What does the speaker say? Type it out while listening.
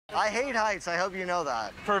I hate heights. I hope you know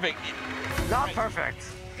that. Perfect. Not perfect.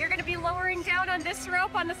 You're gonna be lowering down on this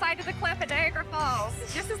rope on the side of the cliff at Niagara Falls.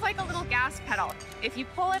 This is like a little gas pedal. If you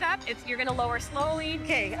pull it up, you're gonna lower slowly.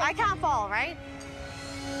 Okay, I can't fall, right?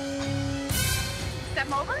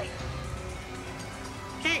 Step over.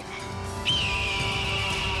 Okay.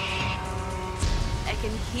 I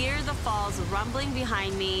can hear the falls rumbling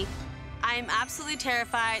behind me. I'm absolutely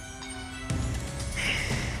terrified.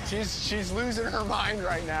 She's losing her mind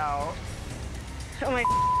right now. Oh my.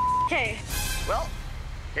 Okay. Well,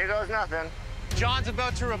 here goes nothing. John's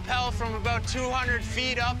about to rappel from about 200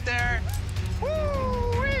 feet up there.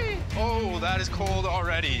 Woo-wee. Oh, that is cold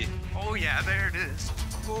already. Oh, yeah, there it is.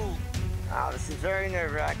 Ooh. Oh, this is very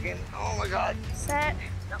nerve-wracking. Oh, my God. Set.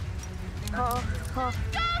 Oh, oh.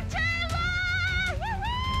 Go, Taylor!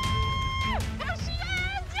 Woo-hoo! There she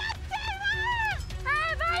is! Yes, Taylor!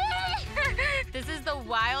 Hi, buddy! This is the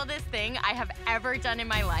wildest thing I have ever done in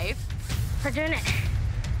my life. We're doing it.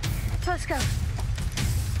 Let's go.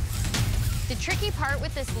 The tricky part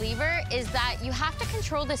with this lever is that you have to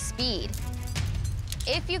control the speed.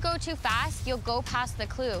 If you go too fast, you'll go past the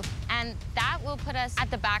clue, and that will put us at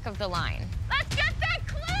the back of the line. Let's get that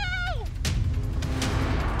clue!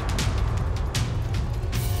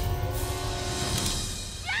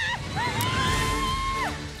 Yes!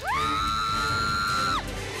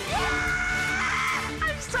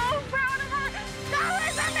 I'm so proud of her. That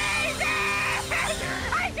was amazing!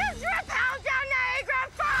 I just rappelled down Niagara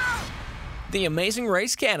Falls! The Amazing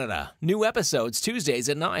Race Canada. New episodes Tuesdays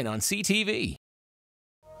at 9 on CTV.